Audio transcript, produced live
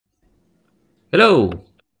Hello,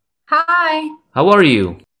 Hi, how are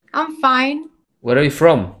you? I'm fine. Where are you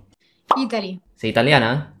from? Italy. Sei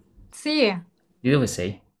italiana? Sì, Di dove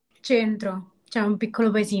sei? centro. C'è un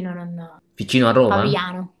piccolo paesino, non Vicino a Roma?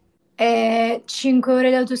 Paviano. È 5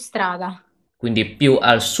 ore d'autostrada. Quindi più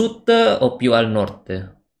al sud o più al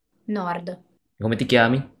nord? Nord. Come ti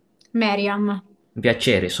chiami? Miriam. Un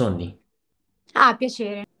piacere, Sonny. Ah,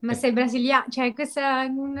 piacere. Ma Eh, sei brasiliano? Cioè, questa è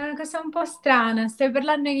una cosa un po' strana. Stai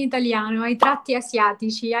parlando in italiano, hai tratti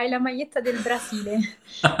asiatici, hai la maglietta del Brasile.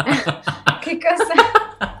 Che cosa?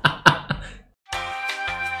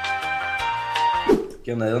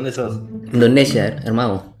 ¿Qué onda? ¿De dónde sos? Indonesia,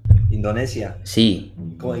 hermano. ¿Indonesia? Sí,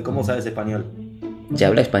 ¿Cómo sabes español? se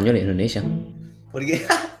habla español en Indonesia. ¿Por qué?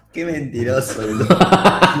 Qué mentiroso, boludo.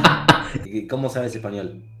 ¿Cómo sabes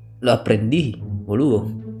español? Lo aprendí, boludo.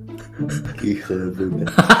 Qué hijo de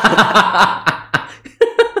puta.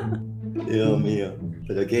 Dios mío.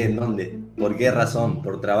 ¿Pero qué? ¿En dónde? ¿Por qué razón?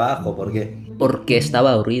 ¿Por trabajo? ¿Por qué? Porque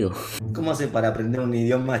estaba aburrido. ¿Cómo haces para aprender un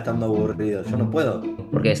idioma estando aburrido? Yo no puedo.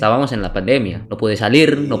 Porque estábamos en la pandemia. No pude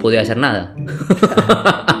salir, no pude hacer nada.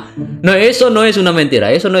 No, eso no es una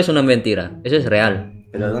mentira. Eso no es una mentira. Eso es real.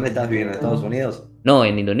 ¿Pero dónde estás viviendo? ¿En Estados Unidos? No,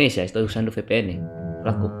 en Indonesia. Estoy usando VPN.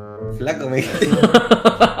 Flaco. Flaco me dijiste.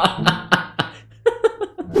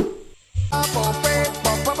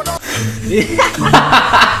 ¿Qué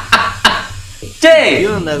 ¡Che!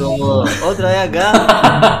 onda, como otra vez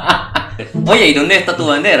acá? Oye, ¿y dónde está tu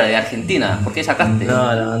bandera de Argentina? ¿Por qué sacaste? No,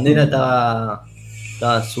 la bandera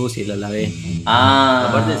estaba sucia y la lavé. Ah.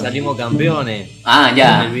 Aparte salimos campeones. Ah, En el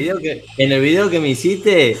ya. video que me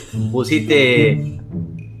hiciste, pusiste.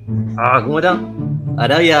 ¿Cómo era?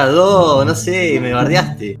 Arabia 2, no sé, me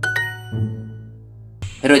bardeaste.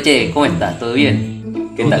 Pero che, ¿cómo estás? ¿Todo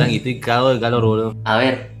bien? ¿Qué Todo tal? tranqui, estoy cagado de calor, boludo. A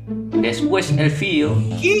ver, después el fío,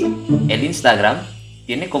 ¿Qué? el Instagram,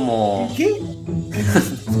 tiene como... ¿Qué?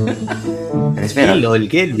 Espera, ¿El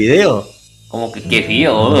qué? ¿El video? como que qué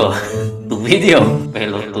fío, boludo. Tu vídeo,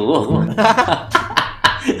 pelotudo.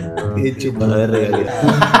 Qué chupa la verga que.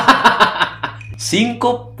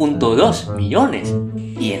 5.2 millones.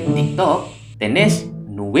 Y en TikTok tenés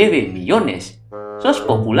 9 millones. ¡Sos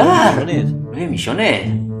popular! ¿Millones? 9 millones.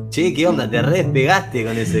 Che, ¿qué onda? Te re despegaste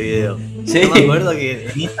con ese video. Sí. Yo me acuerdo que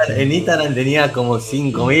en Instagram tenía como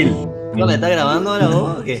 5000. ¿Qué onda? ¿Estás grabando ahora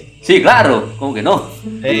vos o qué? Sí, claro, ¿cómo que no?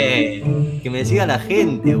 Que me siga la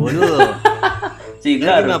gente, boludo. Sí,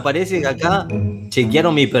 Mirá que me claro. aparece que acá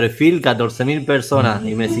chequearon mi perfil 14.000 personas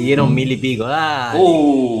y me siguieron 1000 y pico.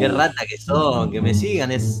 Qué rata que son, que me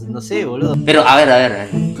sigan, no sé, boludo. Pero a ver,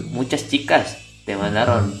 muchas chicas te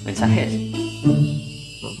mandaron mensajes.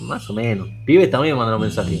 Más o menos. Pibes también me mandaron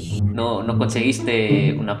mensajes. No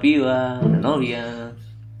conseguiste una piba, una novia.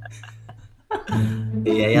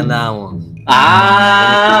 Y ahí andábamos.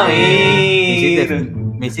 ¡Ah! Me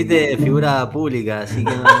Mira. hiciste figura pública, así que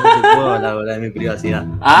no te puedo hablar de mi privacidad.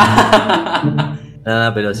 ¡Ah!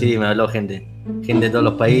 Nada, pero sí, me habló gente. Gente de todos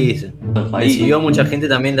los países. Me siguió mucha gente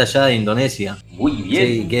también de allá de Indonesia. Muy bien.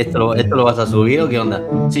 Sí, ¿qué esto lo vas a subir o qué onda?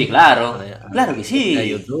 Sí, claro. Claro que ¿En sí.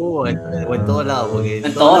 YouTube o en todos lados? Porque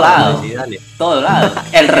En todos lados. sí, dale. Todo lado.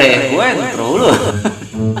 El reencuentro, boludo.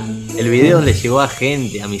 El video le llegó a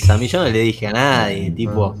gente, a mis amigos, yo no le dije a nadie,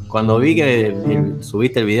 tipo, cuando vi que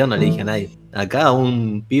subiste el video no le dije a nadie. Acá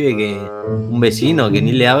un vecino que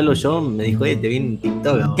ni le hablo yo, me dijo, te vi en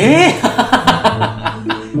TikTok. Ahora. ¿Qué?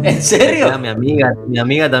 ¿En serio? Acá mi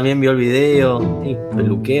amiga también vio el video, sí,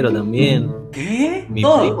 peluquero también. ¿Qué? Mi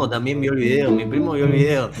Todo. primo también vio el video, mi primo vio el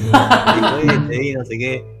video. Dijo, te vi, no sé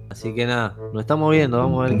qué. Así que nada, nos estamos viendo,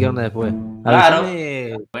 vamos a ver qué onda después. Claro.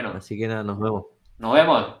 Avísame. Bueno, Así que nada, nos vemos. nos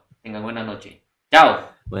vemos. Tengan buena noche. Chao.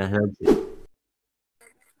 Buenas noches.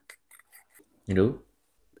 Hello.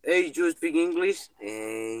 Hey, you speak English?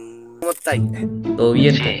 ¿Cómo estáis? ¿Todo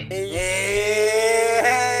bien?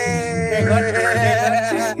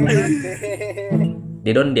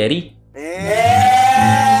 ¿De dónde eres?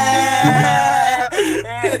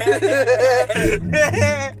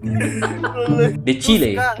 De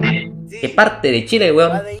Chile. ¿Qué parte de Chile,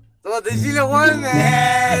 weón? Somos de Chile, Juan.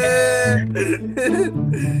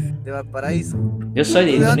 De Valparaíso. Yo soy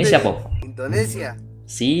de Indonesia, po. Indonesia.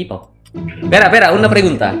 Sí, po. Espera, una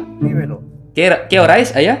pregunta. Dímelo. ¿Qué hora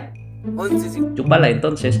es allá? 11:50. Chúpala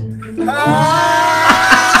entonces.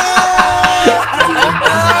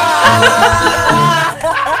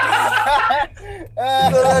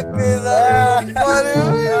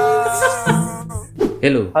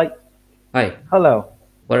 Hello. Hi. Hi. Hello.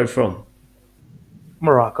 Where are you from?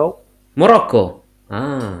 Morocco. Morocco.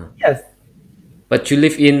 Ah. Yes. But you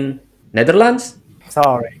live in Netherlands?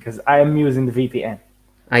 Sorry, because I am using the VPN.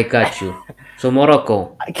 I got you. So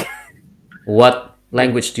Morocco. I can't. What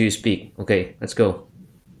language do you speak? Okay, let's go.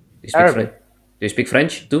 Do you speak Arabic. French? Do you speak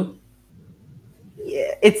French too?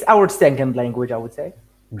 Yeah, it's our second language, I would say.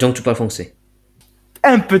 Donc tu parles français.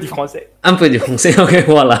 Un peu de français. Un peu de français, ok,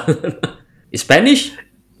 voilà. Spanish?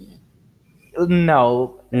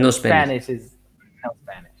 No. No Spanish. Spanish is no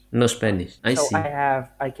Spanish. No Spanish. I So see.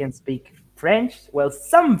 I can speak French. Well,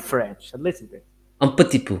 some French, a little bit. Un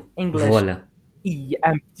petit peu. English. Voilà. Et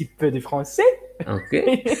un petit peu de français. Ok.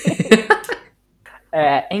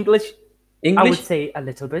 English, I would English? say a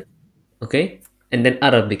little bit. Okay. And then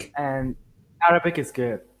Arabic. And Arabic is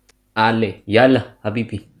good. Ale, yalla,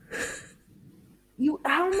 habibi.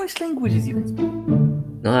 How much languages you can speak?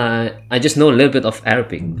 No, I just know a little bit of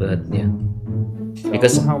Arabic, but yeah. So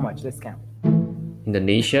Because how much? Let's count.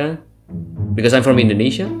 Indonesia, because I'm from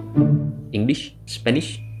Indonesia, English,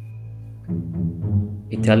 Spanish,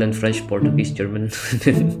 Italian, French, Portuguese, German.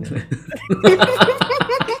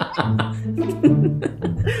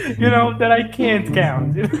 You know that I can't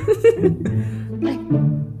count. Like,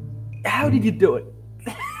 how did you do it?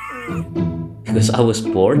 Because I was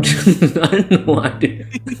bored. I don't know what to do.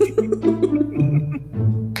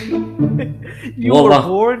 You were Wallah.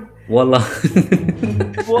 bored. Voila.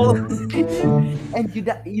 Well, and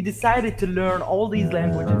you decided to learn all these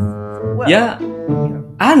languages. Well, Yeah,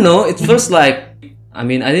 I don't know. It feels like, I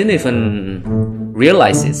mean, I didn't even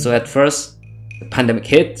realize it. So at first, the pandemic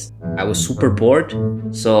hit. I was super bored.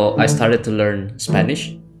 So I started to learn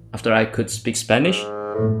Spanish. After I could speak Spanish,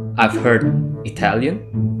 I've heard Italian.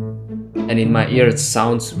 And in my ear, it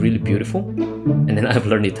sounds really beautiful. And then I've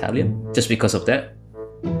learned Italian just because of that.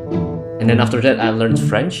 And then after that, I learned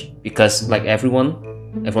French because, like everyone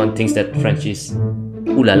thinks that French is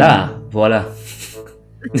ooh la la, voilà.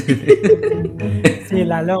 c'est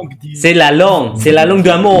la langue du C'est la langue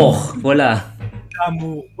d'amour, voilà.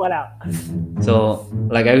 amour. Voilà. So,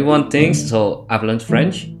 like everyone thinks, so I've learned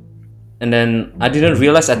French. And then I didn't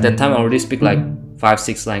realize at that time I already speak like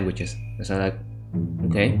 5-6 languages. So I'm like,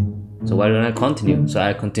 okay, so why don't I continue? So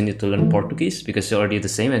I continued to learn Portuguese because it's already the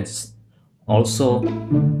same and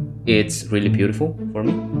it's really beautiful for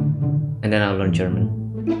me. And then I learned German.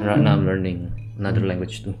 And right now I'm learning another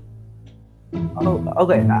language too. Oh,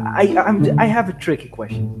 okay. I have a tricky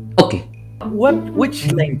question. Okay.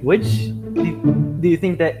 Which language do you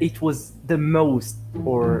think that it was the most,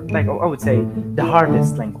 or like I would say, the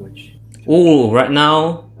hardest language? Oh, right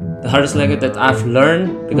now the hardest language that I've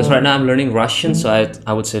learned, because right now I'm learning Russian, so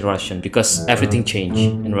I would say Russian because everything changed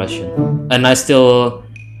in Russian, and I still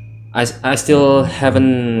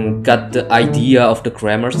haven't got the idea of the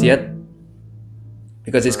grammars yet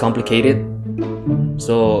because it's complicated.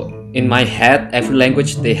 So in my head, every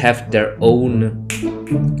language they have their own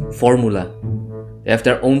formula. They have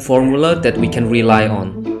their own formula that we can rely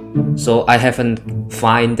on. So I haven't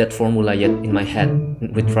find that formula yet in my head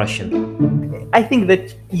with Russian. I think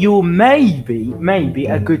that you may be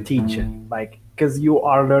a good teacher, like because you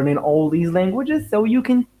are learning all these languages, so you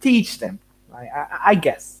can teach them. I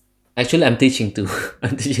guess. Actually, I'm teaching too.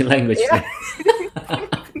 I'm teaching language too.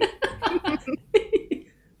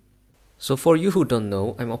 So for you who don't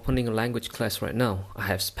know, I'm opening a language class right now. I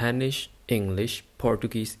have Spanish, English,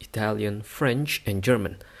 Portuguese, Italian, French, and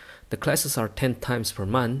German. The classes are 10 times per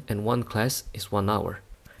month and one class is 1 hour.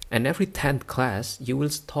 And every 10th class, you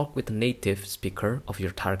will talk with a native speaker of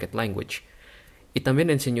your target language. Y también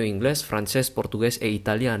enseño inglés, francés, portugués e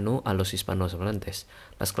italiano a los hispanohablantes.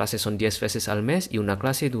 Las clases son 10 veces al mes y una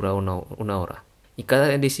clase dura una hora. Y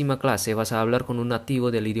cada 10ª clase vas a hablar con un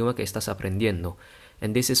nativo del idioma que estás aprendiendo.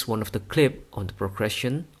 And this is one of the clip on the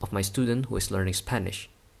progression of my student who is learning Spanish.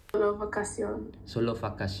 Solo vacación. Solo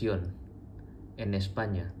vacación. En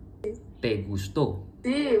España. ¿Te gustó?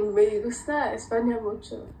 Sí, me gusta España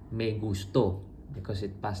mucho. Me gustó. Because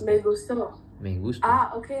it passed. Me gustó. Me gustó.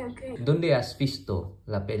 Ah, ok. ¿Dónde has visto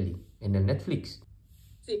la peli? ¿En el Netflix?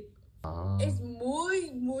 Sí. Ah. Es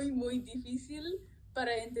muy difícil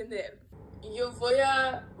para entender. Yo voy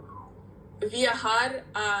a viajar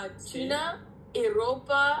a China,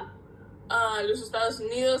 Europa, a los Estados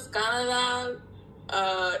Unidos, Canadá,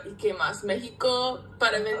 y qué más, México,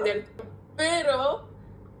 para vender. Pero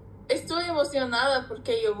estoy emocionada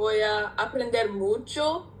porque yo voy a aprender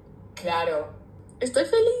mucho. Claro, Estoy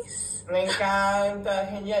feliz. me encanta,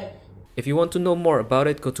 genial. If you want to know more about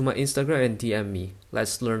it, go to my Instagram and DM me.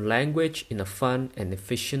 Let's learn language in a fun and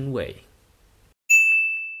efficient way.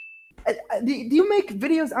 Do you make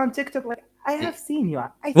videos on TikTok? Like I have seen you.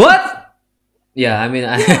 What? Yeah, I mean,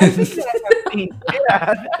 I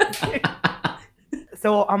Yeah.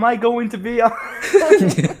 So am I going to be?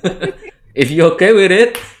 if you're okay with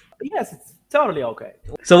it. Yes, it's totally okay.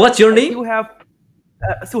 So what's your name? You have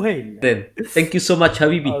Suhail. Then, thank you so much,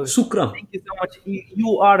 Habibi. Oh, Shukran. Thank you so much.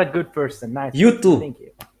 You are a good person. Nice. You too. Thank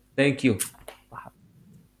you. Thank you.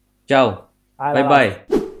 Ciao. Bye, Bye bye.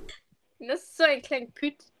 Das ist so ein kleiner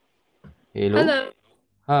Püt. Hello. Hello,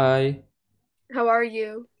 Hi. how are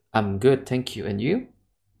you? I'm good, thank you. And you?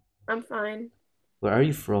 I'm fine. Where are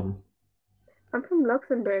you from? I'm from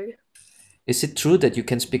Luxembourg. Is it true that you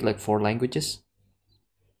can speak like 4 languages?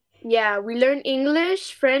 Yeah, we learn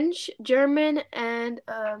English, French, German, and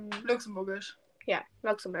Luxemburgisch. yeah,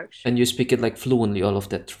 Luxembourg. And you speak it like fluently, all of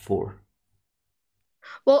that 4?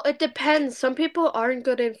 Well, it depends. Some people aren't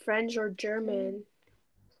good in French or German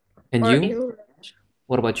And or you? English.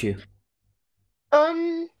 What about you?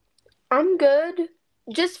 I'm good.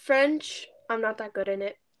 Just French. I'm not that good in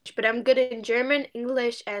it. But I'm good in German,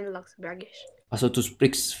 English, and Luxembourgisch. Also du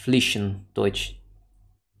sprichst fließend Deutsch.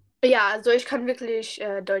 Ja, also ich kann wirklich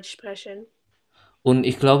Deutsch sprechen. Und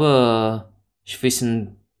ich glaube,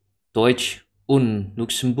 zwischen Deutsch und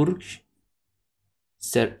Luxemburgisch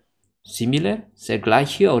sehr similar, sehr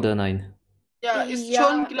gleich hier oder nein? Ja, ist Ja.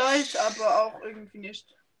 schon gleich, aber auch irgendwie nicht.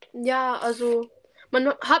 Ja, also man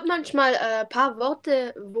hat manchmal ein paar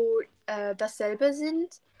Worte, wo dasselbe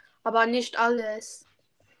sind, aber nicht alles.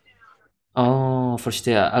 Oh,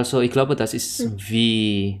 verstehe. Also ich glaube, das ist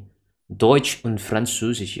wie Deutsch und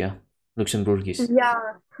Französisch, ja. Luxemburgisch.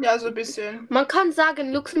 Ja, Ja, so ein bisschen. man kann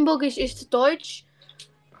sagen, Luxemburgisch ist Deutsch,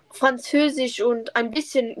 Französisch und ein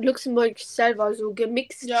bisschen Luxemburgisch selber, so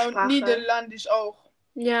gemixt Ja, und Sprache. Niederländisch auch.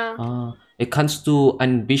 Ja, Ah, kannst du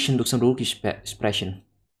ein bisschen Luxemburgisch sprechen?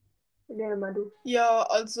 nee, mal du. Ja,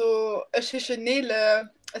 also ich heiße Nele,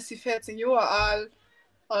 ich bin 14 Jahre alt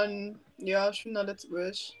und ja, ich bin noch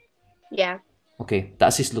Lützburg. Ja. Okay,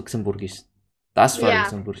 das ist Luxemburgisch. Das war Ja.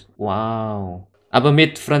 Luxemburgisch. Wow. Aber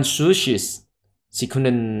mit Französisch, sie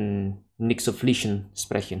können nicht so fließend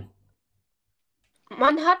sprechen.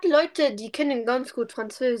 Man hat Leute, die können ganz gut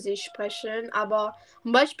Französisch sprechen, aber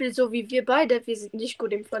zum Beispiel so wie wir beide, wir sind nicht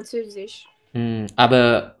gut im Französisch.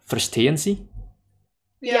 Aber verstehen sie?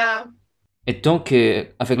 Ja. Et donc,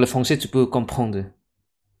 avec le français, tu peux comprendre.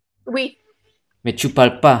 Oui. Mais tu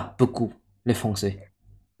parles pas beaucoup le français.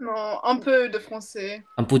 Non, un peu de français.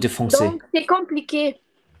 Un peu de français. Donc, c'est compliqué.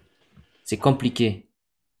 C'est compliqué.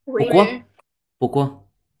 Oui. Pourquoi? Oui. Pourquoi?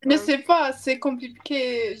 Je ne sais pas, c'est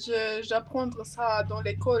compliqué. J'apprends ça dans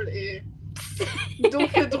l'école et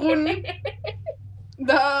donc drum,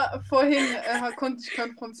 da vorhin konnte ich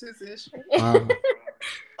kein Französisch. Ah.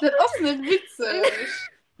 Das ist nicht witzig.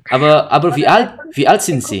 Aber wie alt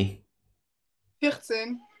sind sie?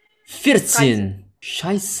 14. 14.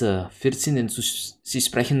 Scheiße. 14 und sie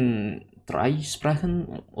sprechen 3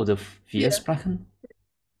 Sprachen oder 4 Ja. Sprachen?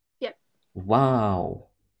 Ja. Wow.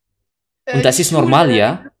 Und Die das ist Schule- normal,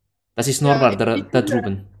 ja? Das ist Ja, normal die da Schule-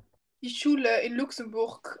 drüben. Die Schule in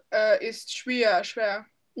Luxemburg ist schwer.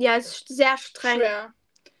 Ja, es ist sehr streng. Schwer.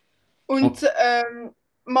 Und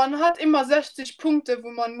man hat immer 60 Punkte, wo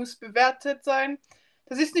man muss bewertet sein.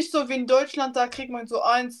 Das ist nicht so wie in Deutschland, da kriegt man so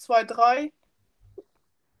 1, 2, 3.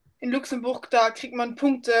 In Luxemburg, da kriegt man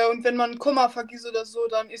Punkte und wenn man ein Komma vergisst oder so,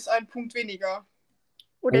 dann ist ein Punkt weniger.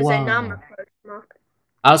 Oder sein Wow. Name falsch macht.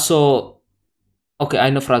 Also, okay,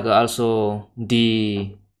 eine Frage. Also,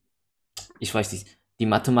 ich weiß nicht, die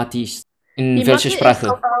Mathematik, in Die welcher Mathe Sprache?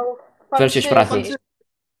 ist auf Welche Sprache? Französisch.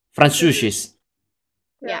 Französisch.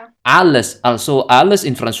 Ja. Alles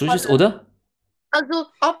in Französisch, Alles. oder? Also,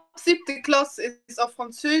 Ab 7. Klasse ist auf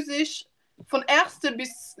Französisch, von 1.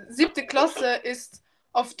 bis 7. Klasse ist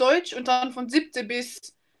auf Deutsch und dann von 7.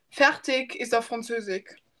 bis fertig ist auf Französisch.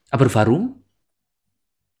 Aber warum?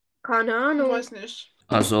 keine Ich Ahnung. weiß nicht.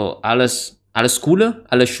 Also, alles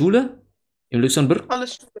Schule in Luxemburg?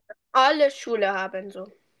 Alles Alle Schule haben so.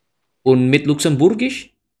 Und mit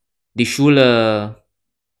Luxemburgisch? Die Schule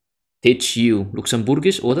teach you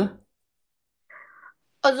Luxemburgisch, oder?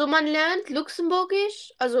 Also man lernt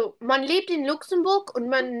Luxemburgisch, also man lebt in Luxemburg und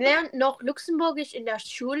man lernt noch Luxemburgisch in der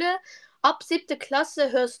Schule. Ab 7.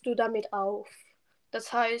 Klasse hörst du damit auf.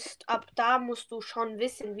 Das heißt, ab da musst du schon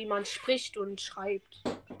wissen, wie man spricht und schreibt.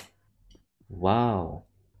 Wow.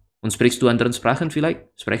 Und sprichst du andere Sprachen vielleicht?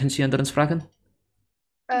 Sprechen sie andere Sprachen?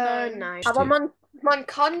 Nein. Aber man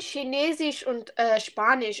kann Chinesisch und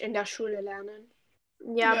Spanisch in der Schule lernen.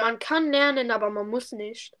 Ja, Ja. man kann lernen, aber man muss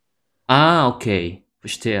nicht. Ah, okay.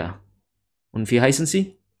 Verstehe. Und wie heißen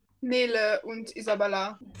sie? Nele und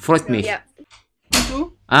Isabella. Freut mich. Ja. Und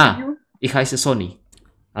du? Ah, ich heiße Sonny.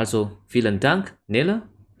 Also, vielen Dank, Nele,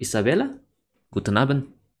 Isabella. Guten Abend.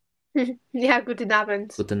 Ja, guten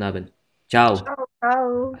Abend. Guten Abend. Ciao.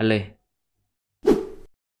 Ciao. Alle.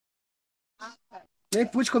 Nem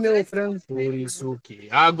pude comer o frango. Por isso que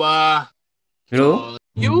água. Hello?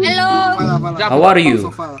 Hello, How are you?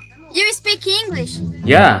 you speak English?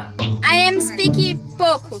 Yeah, I am speaking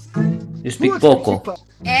pouco. you speak pouco.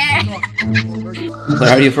 É. Where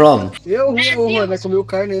are you from? Vai comer o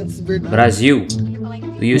carne antes, verdade. Brazil.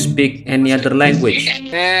 Do you speak any other language?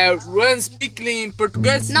 Run speak em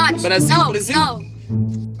português? Not, Brasil, no, Brasil? no.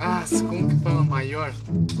 Ah, como que fala maior?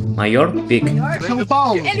 Maior? Pick. São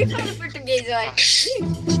Paulo. Ele fala português, eu acho.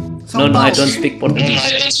 No, I don't speak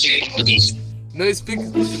Portuguese. Não speak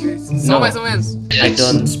português. Só Não. mais ou menos. I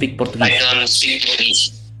don't speak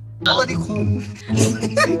Portuguese.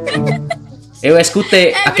 Eu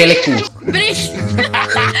escutei aquele cu.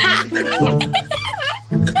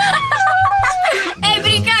 É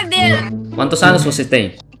brincadeira. Quantos anos você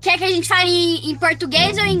tem? Quer que a gente fale em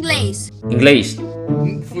português ou em inglês? Inglês?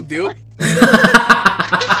 Fudeu.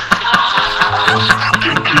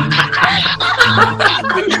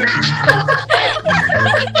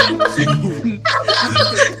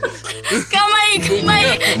 Calma aí.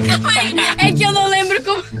 É que eu não lembro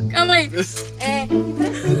como. Calma aí.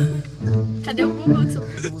 Cadê o Google?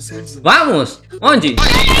 Vamos! Onde?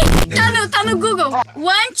 Tá no Google. 1,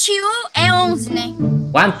 2 é 11, né?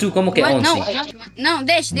 1, 2, como que é 11? Não,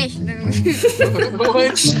 deixa. 1,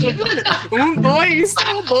 2.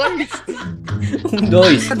 1,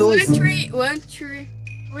 2. 1, 2, 3.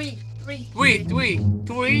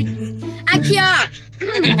 Aqui, ó.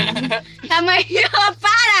 Calma aí, ó.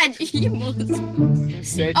 Para de rir, moço.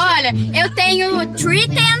 Olha, eu tenho 3,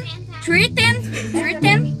 10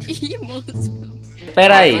 e moço.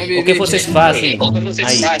 Pera aí, o que vocês fazem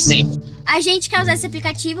aí? A gente quer usar esse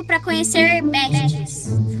aplicativo pra conhecer besties.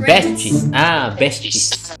 Besties? Ah,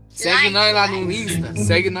 besties. Segue nós lá no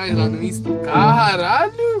Insta.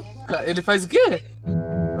 Caralho. Ele faz o quê?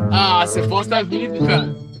 Ah, você posta vídeo,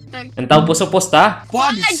 cara. Então posso postar?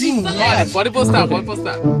 Pode sim, pode postar.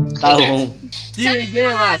 Tá bom.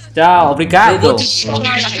 Massa. Tchau, obrigado.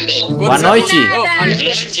 Boa noite.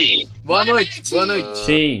 Boa noite.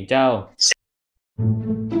 Sim, tchau.